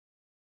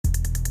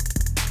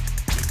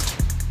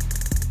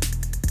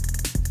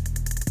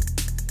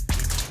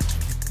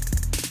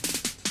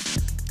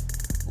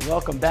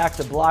Welcome back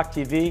to Block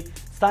TV.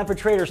 It's time for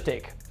Trader's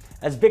Take.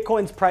 As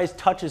Bitcoin's price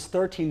touches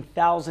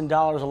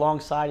 $13,000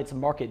 alongside its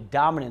market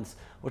dominance,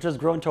 which has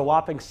grown to a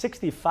whopping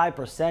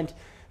 65%,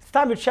 it's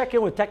time to check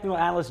in with technical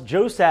analyst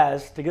Joe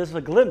Saz to give us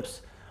a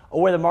glimpse of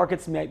where the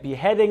markets might be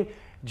heading.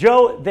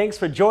 Joe, thanks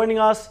for joining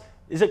us.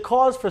 Is it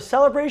cause for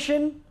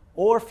celebration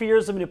or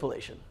fears of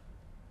manipulation?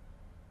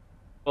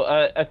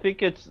 Well, I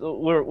think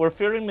we're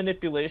fearing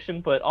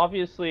manipulation, but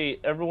obviously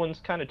everyone's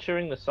kind of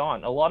cheering this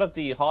on. A lot of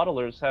the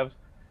hodlers have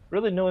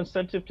really no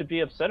incentive to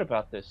be upset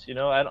about this. You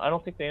know, I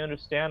don't think they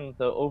understand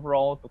the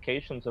overall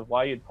implications of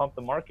why you'd pump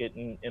the market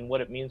and what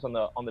it means on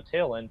the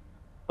tail end.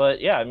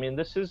 But yeah, I mean,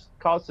 this is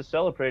cause to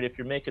celebrate if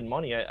you're making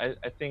money. I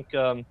think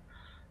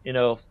you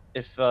know,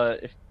 if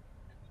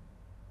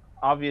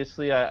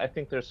obviously I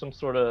think there's some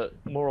sort of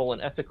moral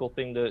and ethical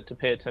thing to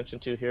pay attention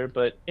to here,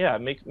 but yeah,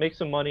 make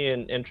some money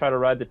and try to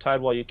ride the tide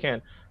while you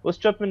can. Let's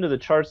jump into the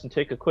charts and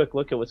take a quick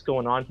look at what's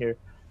going on here.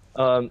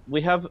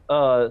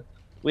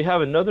 We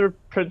have another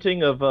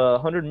printing of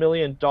 $100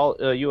 million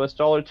US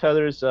dollar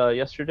tethers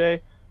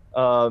yesterday.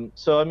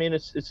 So I mean,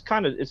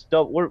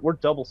 we're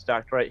double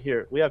stacked right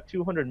here. We have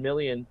 200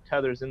 million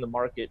tethers in the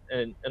market,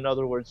 and in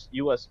other words,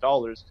 US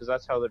dollars, because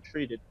that's how they're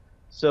treated.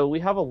 So we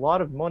have a lot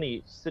of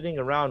money sitting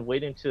around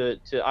waiting to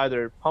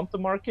either pump the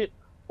market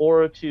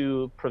or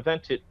to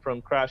prevent it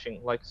from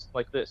crashing like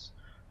this.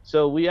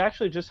 So we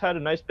actually just had a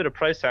nice bit of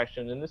price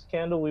action. In this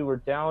candle, we were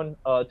down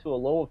to a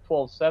low of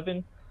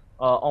 12.7,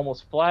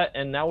 almost flat,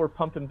 and now we're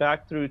pumping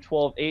back through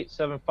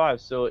 12.875.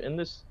 So in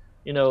this,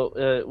 you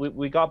know,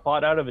 we got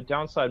bought out of a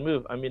downside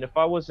move. I mean, if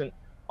I wasn't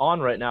on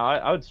right now,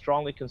 I would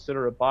strongly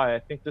consider a buy. I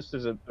think this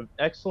is an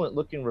excellent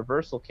looking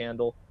reversal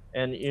candle,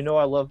 and you know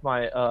I love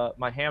my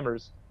my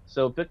hammers.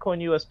 So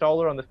Bitcoin US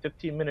dollar on the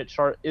 15-minute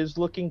chart is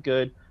looking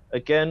good.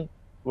 Again,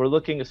 we're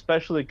looking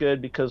especially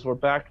good because we're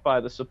backed by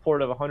the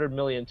support of 100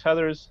 million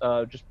tethers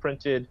just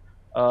printed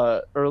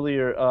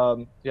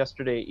earlier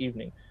yesterday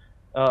evening.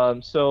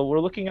 So we're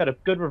looking at a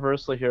good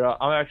reversal here.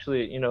 I'm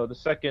actually, you know, the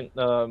second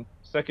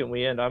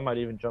we end, I might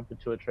even jump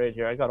into a trade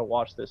here. I got to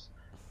watch this.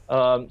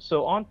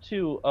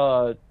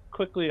 So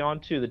quickly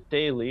onto the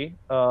daily.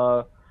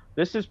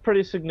 This is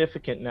pretty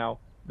significant now.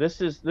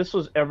 This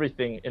was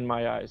everything in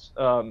my eyes.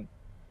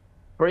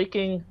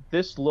 Breaking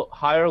this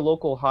higher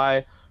local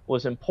high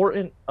was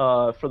important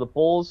for the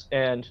bulls,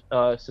 and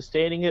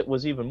sustaining it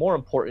was even more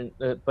important.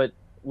 But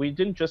we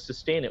didn't just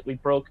sustain it; we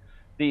broke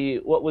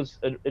what was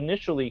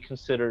initially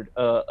considered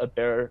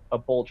a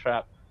bull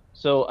trap.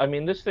 So I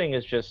mean, this thing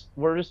is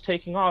we're just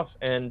taking off,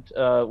 and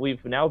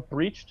we've now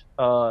breached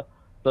the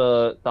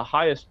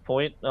highest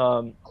point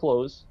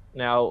close.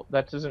 Now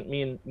that doesn't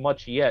mean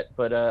much yet,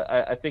 but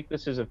I think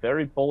this is a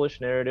very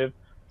bullish narrative,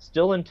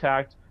 still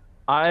intact.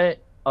 I'm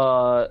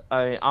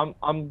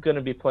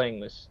gonna be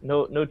playing this,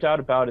 no doubt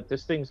about it.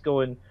 This thing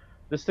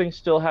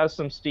still has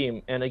some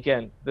steam, and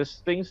again,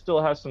 this thing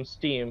still has some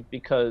steam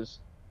because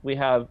we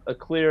have a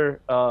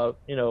clear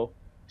you know,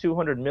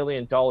 $200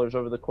 million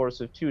over the course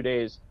of 2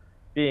 days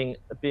being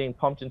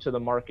pumped into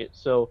the market.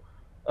 So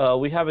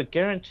we have a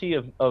guarantee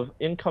of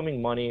incoming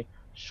money.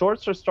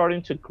 Shorts are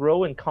starting to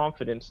grow in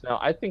confidence. Now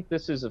I think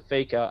this is a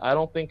fake out.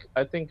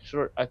 I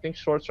think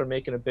shorts are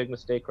making a big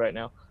mistake right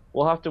now.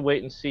 We'll have to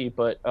wait and see,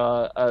 but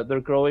they're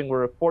growing.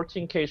 We're at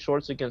 14K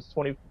shorts against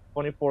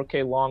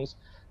 24K longs.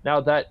 Now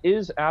that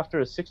is after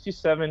a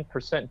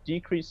 67%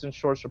 decrease in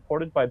shorts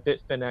reported by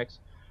Bitfinex.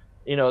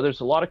 You know, there's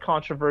a lot of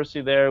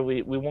controversy there.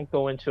 We won't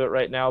go into it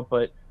right now,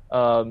 but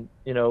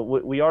you know,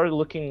 we are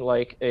looking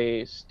like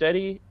a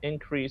steady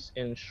increase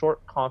in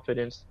short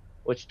confidence,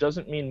 which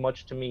doesn't mean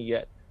much to me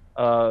yet.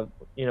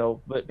 You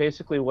know, but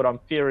basically what I'm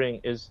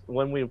fearing is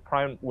when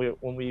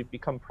we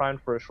become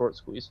primed for a short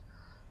squeeze.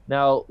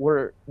 Now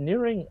we're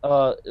nearing,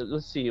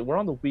 let's see, we're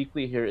on the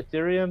weekly here,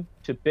 Ethereum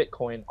to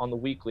Bitcoin on the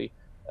weekly.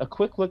 A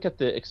quick look at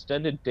the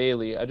extended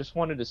daily. I just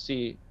wanted to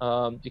see,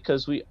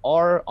 because we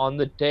are on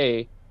the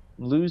day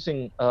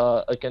losing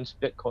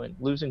against Bitcoin,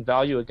 losing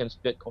value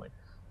against Bitcoin.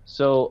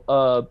 So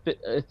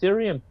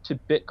Ethereum to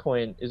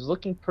Bitcoin is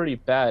looking pretty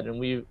bad, and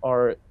we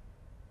are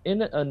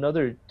in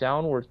another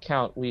downward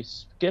count. We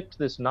skipped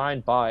this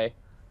 9 buy.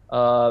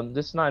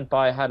 This 9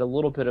 buy had a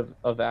little bit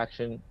of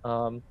action.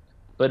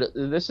 But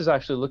this is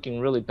actually looking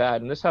really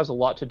bad, and this has a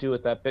lot to do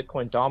with that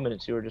Bitcoin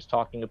dominance you were just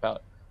talking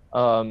about.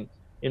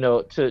 You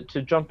know,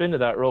 to jump into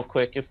that real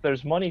quick, if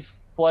there's money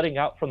flooding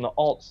out from the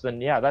alts,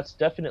 then yeah, that's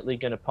definitely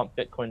going to pump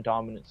Bitcoin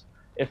dominance.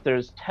 If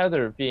there's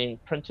tether being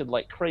printed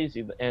like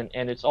crazy, and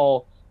it's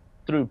all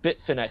through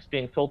Bitfinex,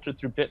 being filtered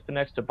through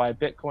Bitfinex to buy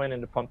Bitcoin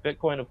and to pump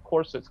Bitcoin, of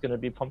course it's going to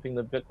be pumping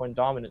the Bitcoin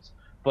dominance.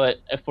 But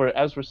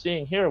as we're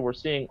seeing here, we're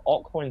seeing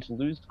altcoins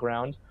lose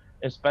ground,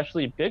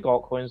 especially big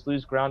altcoins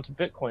lose ground to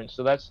Bitcoin.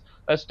 So that's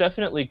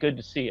definitely good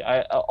to see.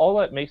 All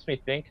that makes me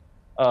think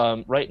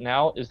right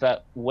now is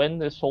that when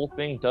this whole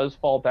thing does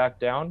fall back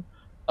down,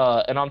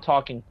 and I'm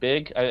talking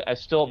big, I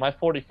still, my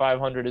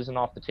 4,500 isn't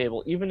off the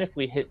table, even if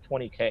we hit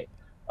 20K.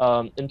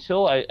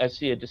 Until I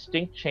see a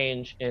distinct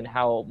change in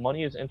how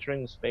money is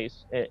entering the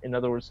space, in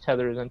other words,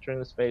 Tether is entering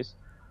the space,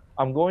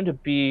 I'm going to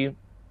be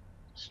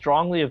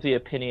strongly of the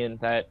opinion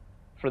that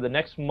for the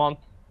next month,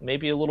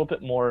 maybe a little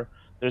bit more,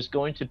 there's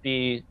going to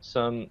be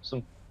some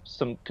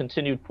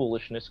continued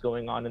foolishness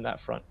going on in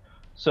that front.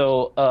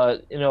 So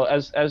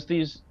as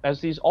these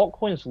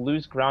altcoins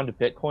lose ground to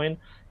Bitcoin,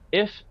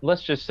 if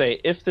let's just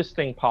say if this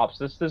thing pops,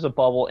 this is a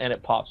bubble and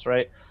it pops,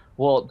 right?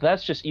 Well,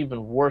 that's just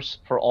even worse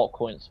for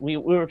altcoins. We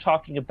were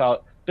talking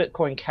about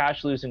Bitcoin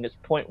Cash losing its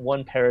zero point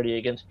 0.1 parity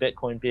against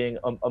Bitcoin being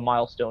a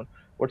milestone.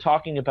 We're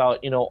talking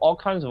about all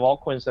kinds of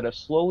altcoins that have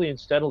slowly and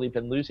steadily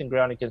been losing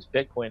ground against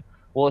Bitcoin.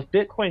 Well, if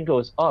Bitcoin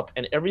goes up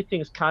and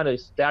everything's kind of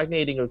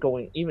stagnating or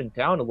going even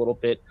down a little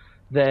bit,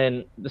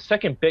 then the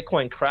second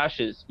Bitcoin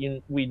crashes,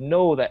 we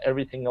know that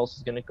everything else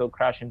is going to go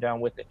crashing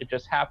down with it. It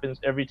just happens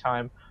every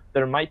time.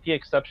 There might be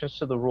exceptions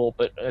to the rule,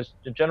 but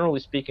generally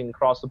speaking,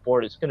 across the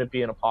board, it's going to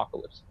be an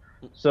apocalypse.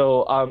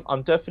 So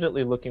I'm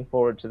definitely looking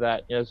forward to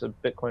that as a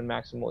Bitcoin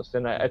maximalist,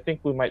 and I think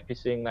we might be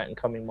seeing that in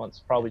coming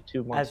months, probably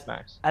 2 months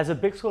max. As a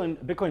Bitcoin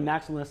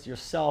maximalist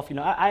yourself,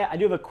 I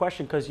do have a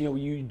question, because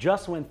you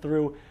just went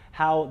through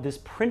how this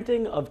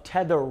printing of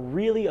Tether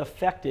really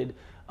affected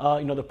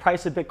the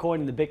price of Bitcoin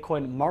and the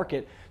Bitcoin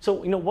market. So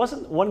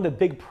wasn't one of the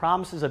big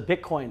promises of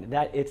Bitcoin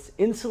that it's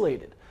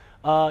insulated?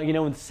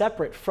 And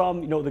separate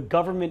from the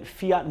government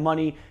fiat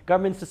money.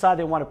 Governments decide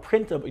they want to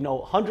print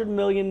 $100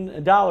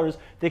 million.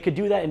 They could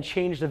do that and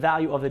change the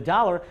value of the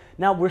dollar.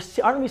 Now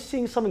aren't we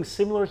seeing something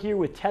similar here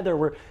with Tether,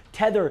 where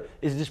Tether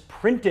is just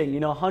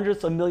printing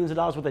hundreds of millions of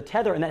dollars worth of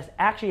Tether, and that's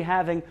actually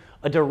having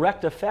a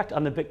direct effect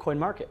on the Bitcoin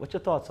market? What's your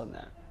thoughts on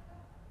that?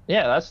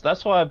 Yeah,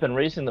 that's why I've been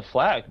raising the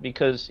flag,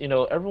 because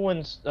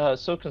everyone's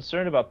so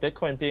concerned about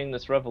Bitcoin being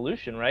this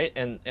revolution, right?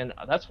 And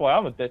that's why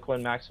I'm a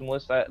Bitcoin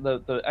maximalist.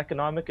 The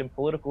economic and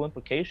political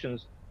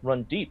implications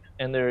run deep,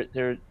 and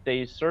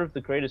they serve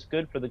the greatest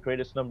good for the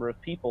greatest number of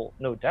people,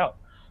 no doubt.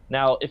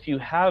 Now, if you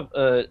have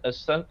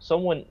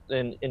someone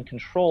in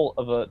control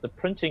of the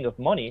printing of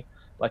money,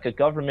 like a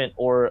government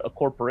or a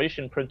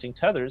corporation printing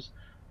tethers,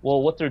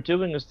 well, what they're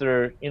doing is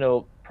they're,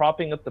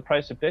 propping up the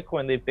price of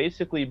Bitcoin. They've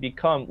basically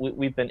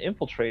we've been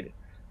infiltrated.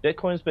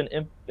 Bitcoin's been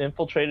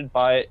infiltrated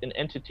by an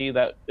entity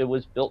that it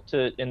was built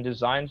to and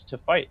designed to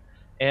fight.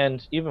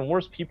 And even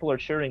worse, people are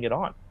cheering it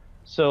on.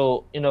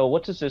 So,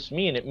 what does this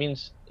mean? It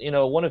means,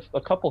 one of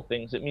a couple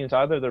things. It means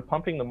either they're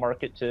pumping the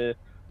market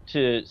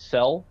to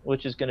sell,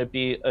 which is going to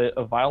be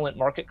a violent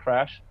market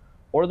crash,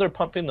 or they're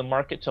pumping the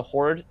market to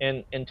hoard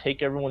and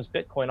take everyone's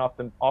Bitcoin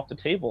off the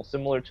table,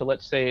 similar to,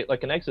 let's say,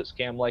 like an exit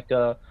scam, like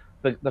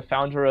the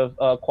founder of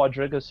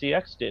Quadriga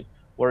CX did,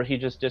 where he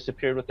just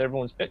disappeared with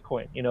everyone's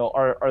Bitcoin.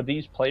 Are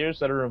these players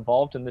that are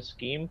involved in this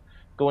scheme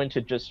going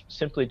to just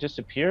simply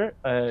disappear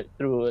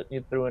through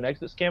an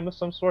exit scam of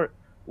some sort?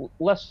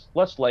 Less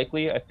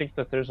likely. I think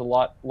that there's a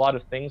lot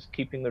of things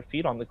keeping their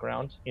feet on the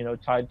ground,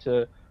 tied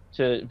to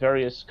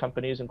various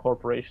companies and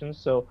corporations.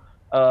 So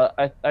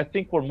I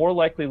think we're more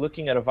likely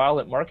looking at a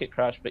violent market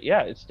crash. But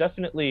yeah, it's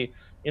definitely,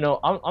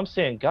 I'm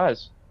saying,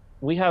 guys,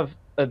 we have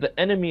the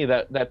enemy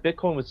that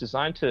Bitcoin was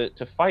designed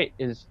to fight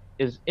is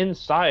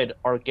inside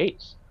our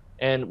gates,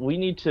 and we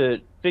need to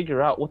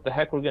figure out what the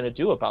heck we're going to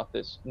do about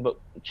this. But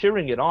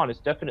cheering it on is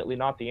definitely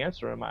not the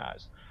answer in my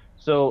eyes.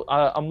 So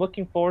I'm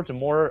looking forward to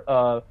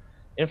more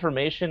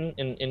information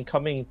in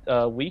coming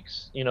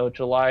weeks.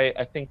 July,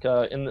 I think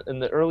in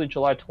the early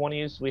July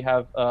 20s, we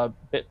have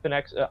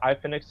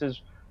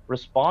iFinex's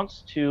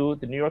response to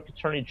the New York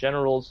Attorney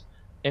General's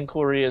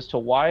inquiry as to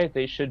why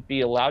they should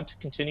be allowed to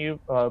continue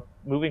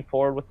moving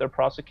forward with their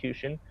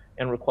prosecution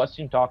and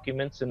requesting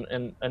documents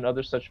and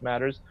other such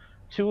matters.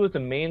 Two of the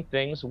main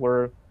things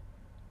were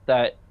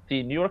that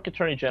the New York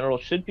Attorney General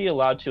should be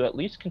allowed to at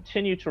least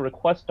continue to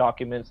request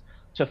documents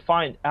to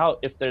find out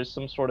if there's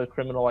some sort of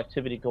criminal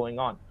activity going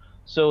on.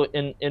 So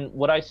in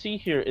what I see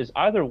here is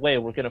either way,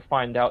 we're going to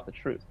find out the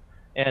truth.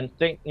 And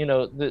the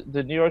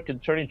New York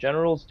Attorney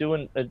General is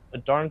doing a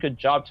darn good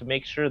job to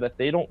make sure that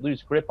they don't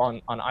lose grip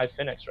on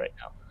iFinex right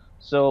now.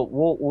 So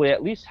we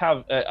at least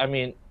have,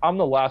 I'm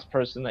the last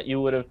person that you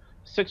would have,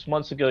 6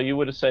 months ago, you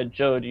would have said,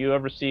 Joe, do you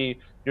ever see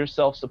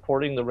yourself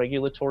supporting the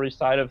regulatory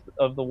side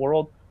of the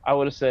world? I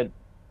would have said,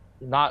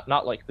 not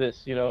like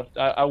this.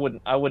 I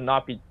would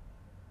not be,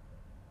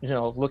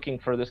 looking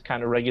for this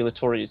kind of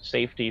regulatory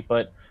safety.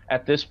 But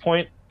at this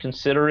point,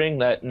 considering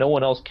that no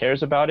one else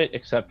cares about it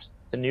except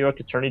the New York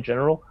Attorney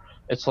General,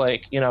 it's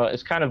like,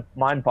 it's kind of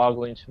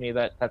mind-boggling to me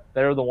that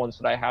they're the ones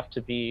that I have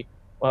to be,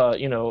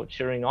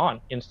 cheering on,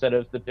 instead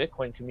of the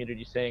Bitcoin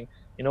community saying,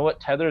 you know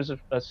what, Tether is a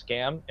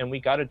scam, and we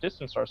got to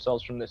distance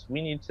ourselves from this.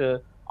 We need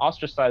to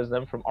ostracize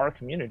them from our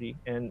community,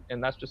 and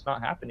that's just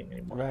not happening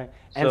anymore. Right.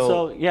 And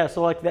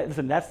so like that.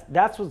 Listen,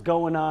 that's what's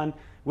going on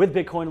with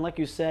Bitcoin. Like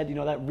you said,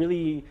 that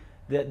really.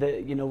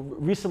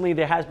 Recently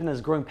there has been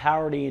this growing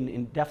parity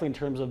in definitely in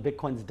terms of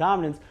Bitcoin's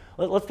dominance.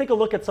 Let's take a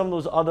look at some of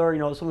those other,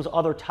 some of those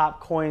other top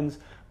coins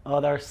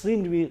that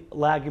seem to be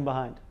lagging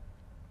behind.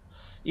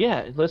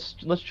 Yeah, let's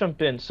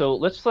jump in. So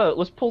let's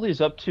pull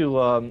these up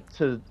to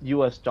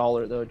U.S.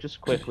 dollar though,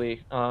 just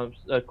quickly.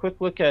 A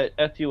quick look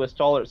at US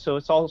dollar. So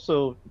it's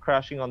also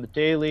crashing on the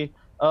daily.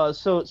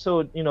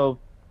 So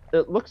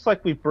it looks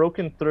like we've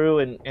broken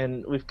through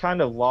and we've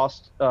kind of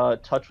lost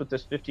touch with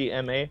this 50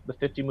 MA, the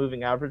 50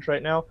 moving average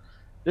right now.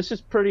 This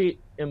is pretty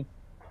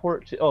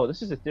important. Oh,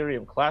 this is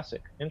Ethereum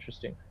Classic.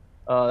 Interesting.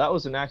 That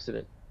was an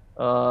accident.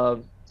 Uh,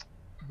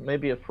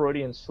 Maybe a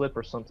Freudian slip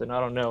or something. I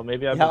don't know.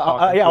 Maybe I've Yeah, been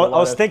talking yeah. to a I lot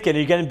was of. thinking,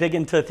 you're getting big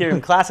into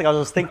Ethereum Classic. I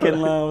was thinking,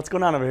 what's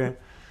going on over here?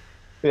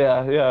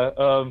 Yeah,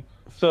 yeah.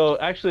 So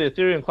actually,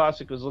 Ethereum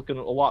Classic was looking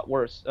a lot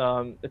worse.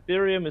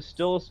 Ethereum is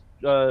still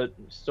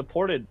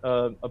supported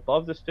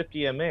above this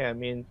 50 MA. I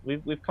mean,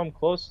 we've come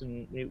close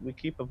and we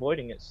keep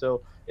avoiding it.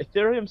 So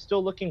Ethereum's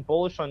still looking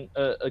bullish on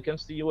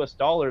against the U.S.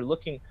 dollar,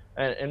 looking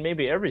and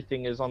maybe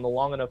everything is on the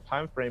long enough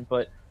time frame,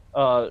 but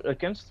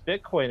against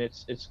Bitcoin,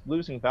 it's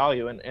losing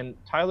value. And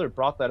Tyler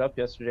brought that up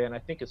yesterday, and I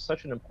think it's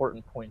such an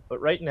important point. But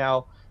right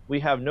now, we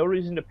have no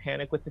reason to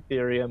panic with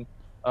Ethereum.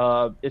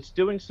 It's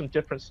doing some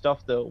different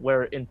stuff though,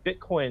 where in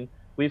Bitcoin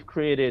we've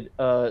created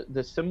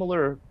the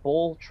similar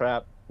bull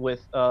trap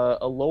with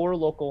a lower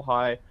local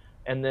high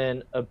and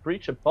then a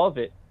breach above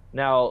it.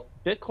 Now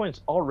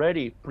Bitcoin's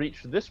already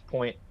breached this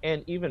point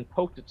and even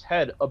poked its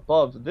head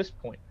above this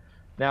point.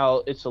 Now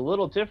it's a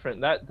little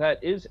different. That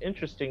is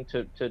interesting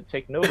to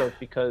take note of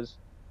because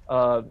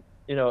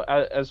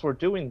as we're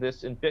doing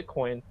this in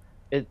Bitcoin,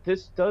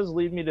 this does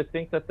lead me to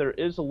think that there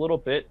is a little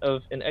bit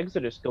of an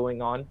exodus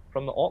going on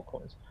from the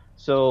altcoins.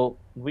 So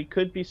we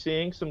could be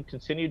seeing some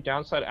continued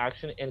downside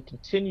action and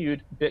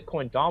continued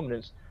Bitcoin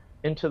dominance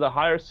into the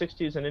higher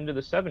 60s and into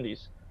the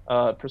 70s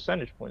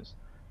percentage points.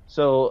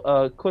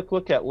 So quick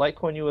look at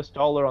Litecoin US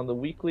dollar on the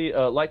weekly,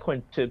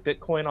 Litecoin to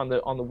Bitcoin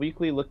on the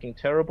weekly, looking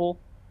terrible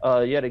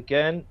yet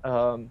again.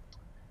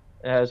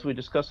 As we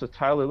discussed with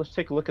Tyler, let's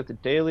take a look at the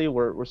daily.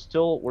 We're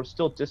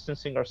still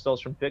distancing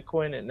ourselves from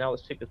Bitcoin, and now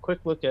let's take a quick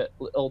look at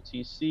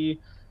LTC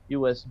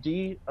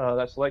USD.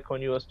 That's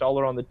Litecoin US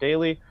dollar on the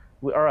daily.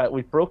 All right,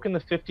 we've broken the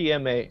 50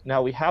 MA.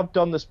 Now we have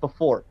done this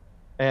before,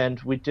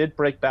 and we did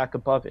break back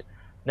above it.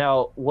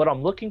 Now what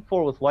I'm looking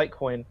for with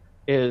Litecoin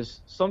is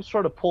some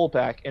sort of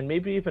pullback and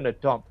maybe even a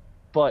dump.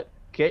 But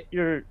get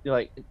your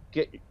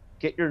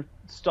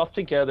stuff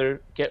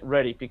together, get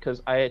ready,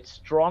 because I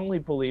strongly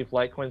believe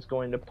Litecoin's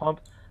going to pump.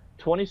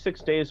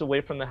 26 days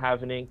away from the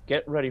halvening.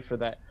 Get ready for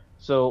that.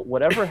 So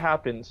whatever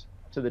happens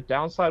to the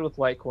downside with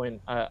Litecoin,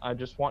 I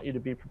just want you to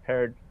be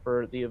prepared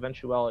for the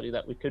eventuality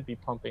that we could be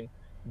pumping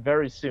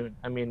very soon.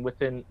 I mean,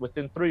 within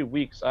 3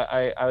 weeks,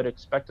 I would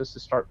expect us to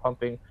start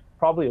pumping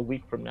probably a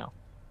week from now.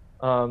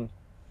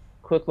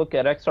 Quick look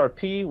at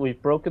XRP.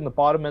 We've broken the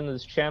bottom end of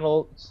this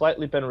channel,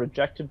 slightly been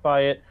rejected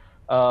by it.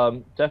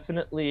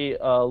 Definitely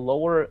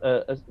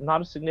lower,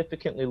 not a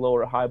significantly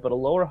lower high, but a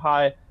lower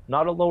high,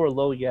 not a lower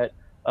low yet.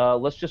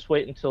 Let's just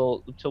wait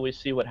until we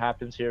see what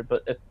happens here.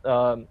 But if,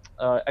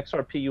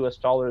 XRP US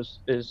dollars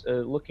is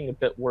looking a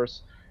bit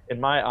worse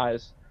in my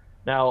eyes.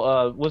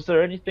 Now, was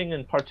there anything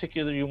in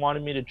particular you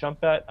wanted me to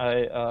jump at?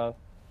 I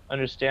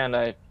understand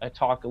I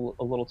talk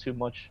a little too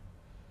much.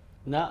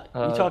 No,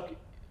 you talk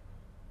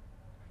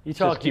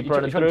talk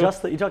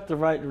just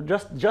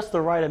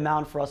the right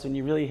amount for us, and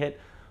you really hit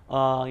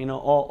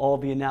all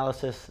the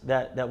analysis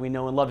that we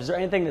know and love. Is there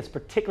anything that's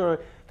particular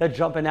that's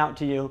jumping out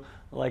to you,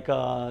 like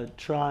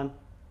Tron?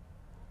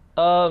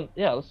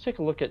 Yeah, let's take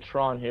a look at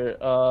Tron here.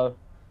 All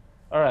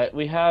right,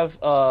 we have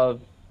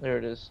there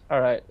it is.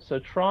 All right, so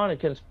Tron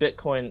against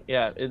Bitcoin.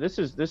 Yeah, this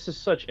is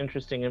such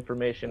interesting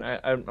information.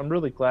 I'm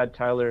really glad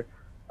Tyler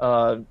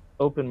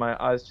opened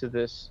my eyes to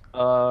this.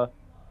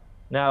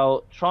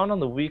 Now, Tron on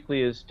the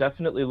weekly is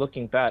definitely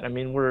looking bad. I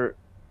mean, we're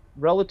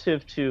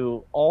relative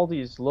to all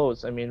these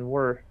lows. I mean,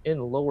 we're in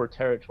lower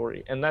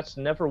territory, and that's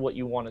never what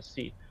you want to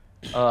see.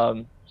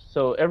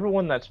 So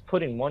everyone that's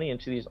putting money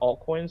into these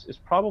altcoins is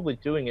probably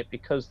doing it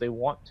because they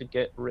want to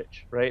get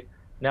rich, right?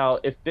 Now,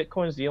 if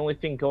Bitcoin is the only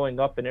thing going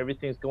up and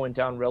everything's going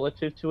down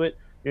relative to it,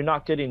 you're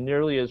not getting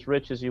nearly as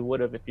rich as you would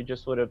have if you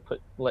just would have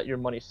let your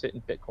money sit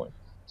in Bitcoin.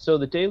 So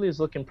the daily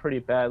is looking pretty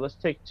bad. Let's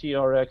take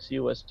TRX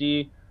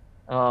USD.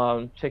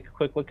 Take a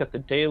quick look at the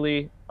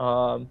daily.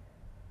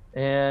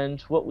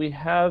 And what we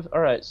have, all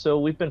right, so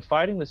we've been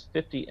fighting this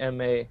 50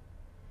 MA,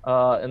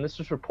 and this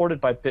was reported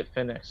by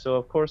Bitfinex. So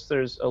of course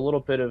there's a little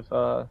bit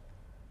of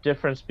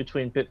difference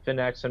between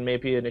Bitfinex and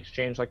maybe an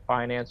exchange like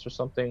Binance or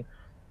something.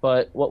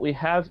 But what we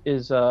have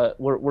is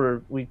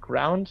we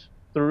ground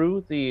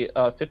through the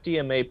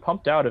 50 MA,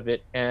 pumped out of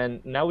it,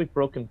 and now we've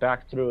broken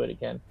back through it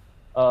again.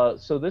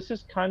 So this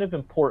is kind of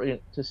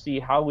important to see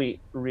how we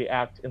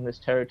react in this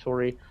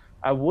territory.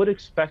 I would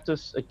expect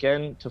us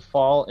again to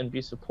fall and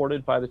be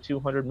supported by the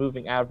 200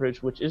 moving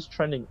average, which is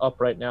trending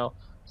up right now.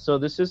 So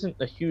this isn't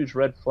a huge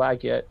red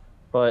flag yet,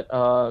 but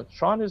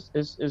Tron is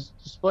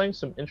displaying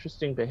some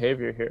interesting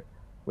behavior here.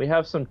 We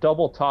have some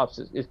double tops.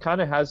 It kind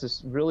of has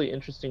this really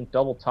interesting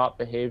double top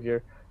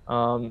behavior.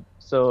 And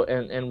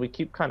we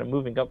keep kind of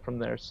moving up from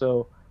there.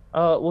 So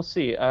we'll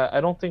see.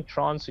 I don't think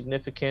Tron's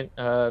significant.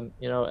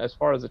 As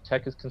far as the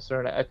tech is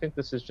concerned, I think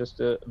this is just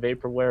a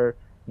vaporware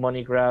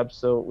money grab.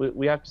 So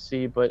we have to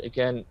see. But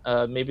again,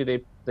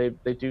 maybe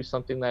they do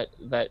something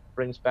that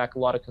brings back a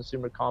lot of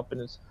consumer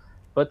confidence.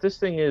 But this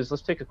thing is,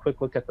 let's take a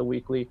quick look at the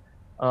weekly.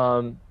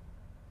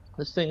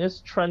 This thing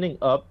is trending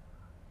up.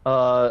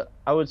 I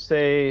would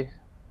say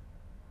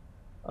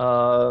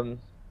um,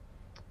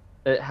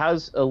 it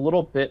has a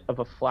little bit of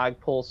a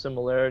flagpole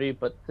similarity,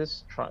 but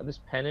this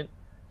pennant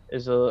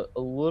is a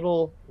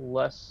little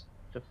less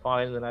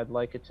defined than I'd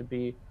like it to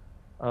be.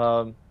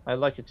 I'd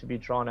like it to be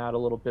drawn out a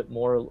little bit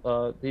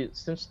more.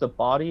 Since the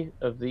body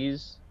of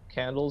these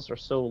candles are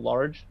so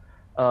large,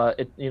 I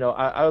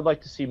would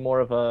like to see more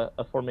of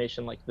a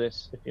formation like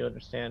this, if you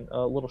understand,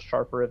 a little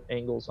sharper of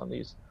angles on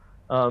these.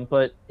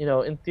 But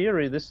in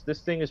theory, this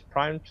thing is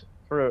primed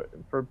for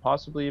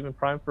possibly even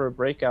primed for a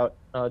breakout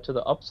to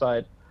the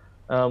upside.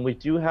 We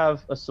do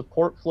have a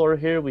support floor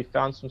here. We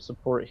found some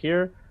support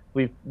here.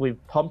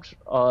 We've pumped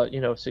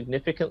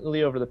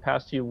significantly over the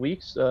past few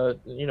weeks.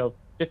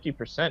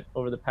 50%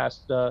 over the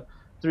past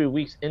 3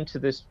 weeks into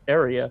this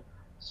area.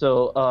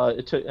 So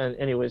it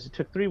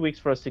took 3 weeks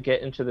for us to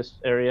get into this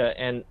area,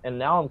 and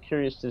now I'm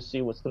curious to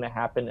see what's going to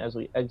happen as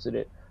we exit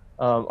it.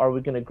 Are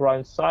we going to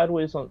grind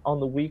sideways on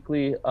the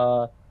weekly?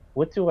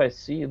 What do I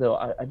see though?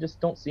 I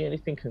just don't see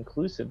anything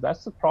conclusive.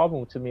 That's the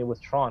problem to me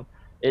with Tron.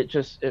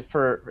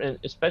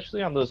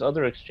 Especially on those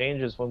other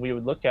exchanges, when we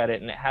would look at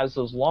it and it has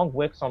those long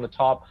wicks on the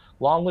top,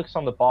 long wicks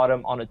on the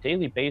bottom on a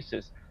daily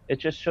basis, it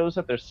just shows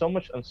that there's so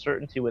much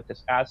uncertainty with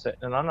this asset,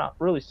 and I'm not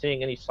really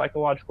seeing any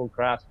psychological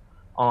grasp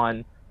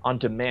on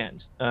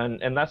demand,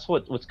 and that's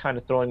what's kind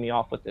of throwing me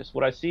off with this.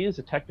 What I see is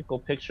a technical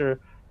picture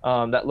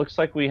that looks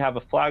like we have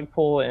a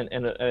flagpole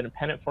and a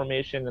pennant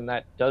formation, and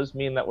that does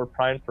mean that we're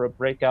primed for a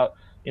breakout,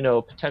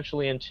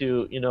 potentially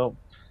into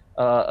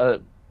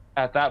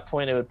at that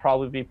point, it would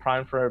probably be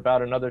primed for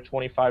about another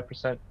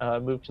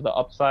 25% move to the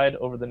upside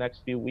over the next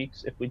few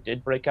weeks if we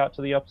did break out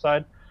to the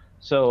upside.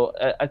 So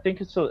I think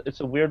it's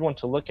a weird one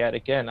to look at.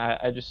 Again,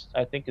 I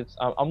think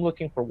I'm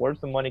looking for where's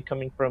the money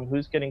coming from,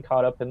 who's getting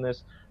caught up in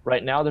this.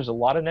 Right now, there's a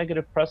lot of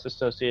negative press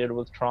associated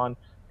with Tron,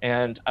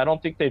 and I don't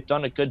think they've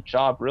done a good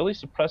job really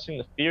suppressing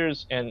the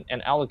fears and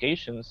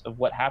allegations of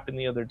what happened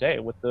the other day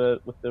with the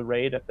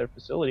raid at their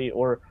facility,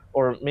 or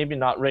maybe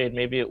not raid,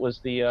 maybe it was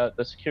the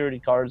security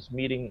guards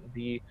meeting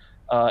the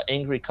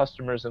angry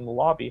customers in the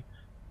lobby.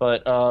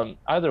 But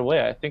either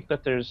way, I think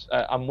that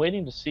I'm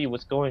waiting to see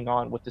what's going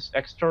on with this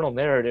external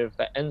narrative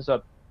that ends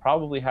up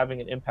probably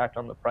having an impact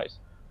on the price.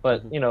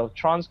 But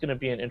Tron's going to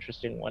be an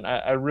interesting one.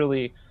 I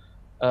really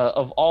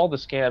of all the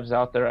scams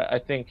out there, I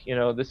think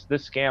this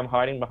scam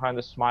hiding behind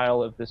the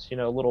smile of this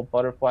little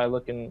butterfly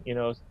looking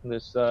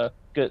this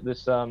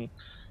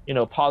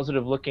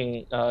positive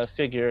looking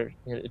figure,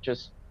 it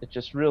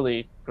just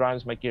really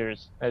grinds my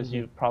gears, as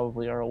you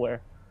probably are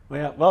aware.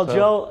 Yeah. Well, so,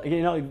 Joe,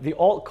 the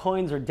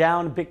altcoins are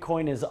down,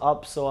 Bitcoin is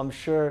up, so I'm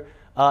sure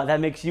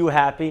that makes you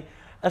happy.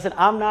 Listen,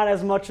 I'm not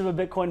as much of a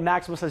Bitcoin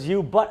maximalist as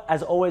you, but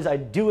as always, I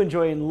do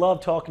enjoy and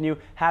love talking to you,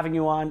 having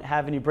you on,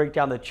 having you break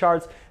down the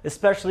charts,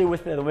 especially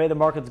with the way the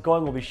market's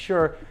going. We'll be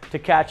sure to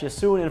catch you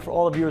soon. And for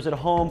all the viewers at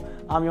home,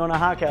 I'm Yona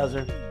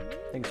Hockhauser.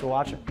 Thanks for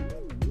watching.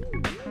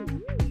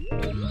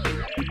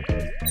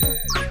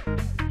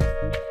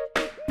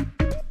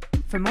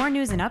 For more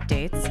news and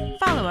updates,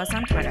 follow us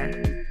on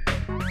Twitter.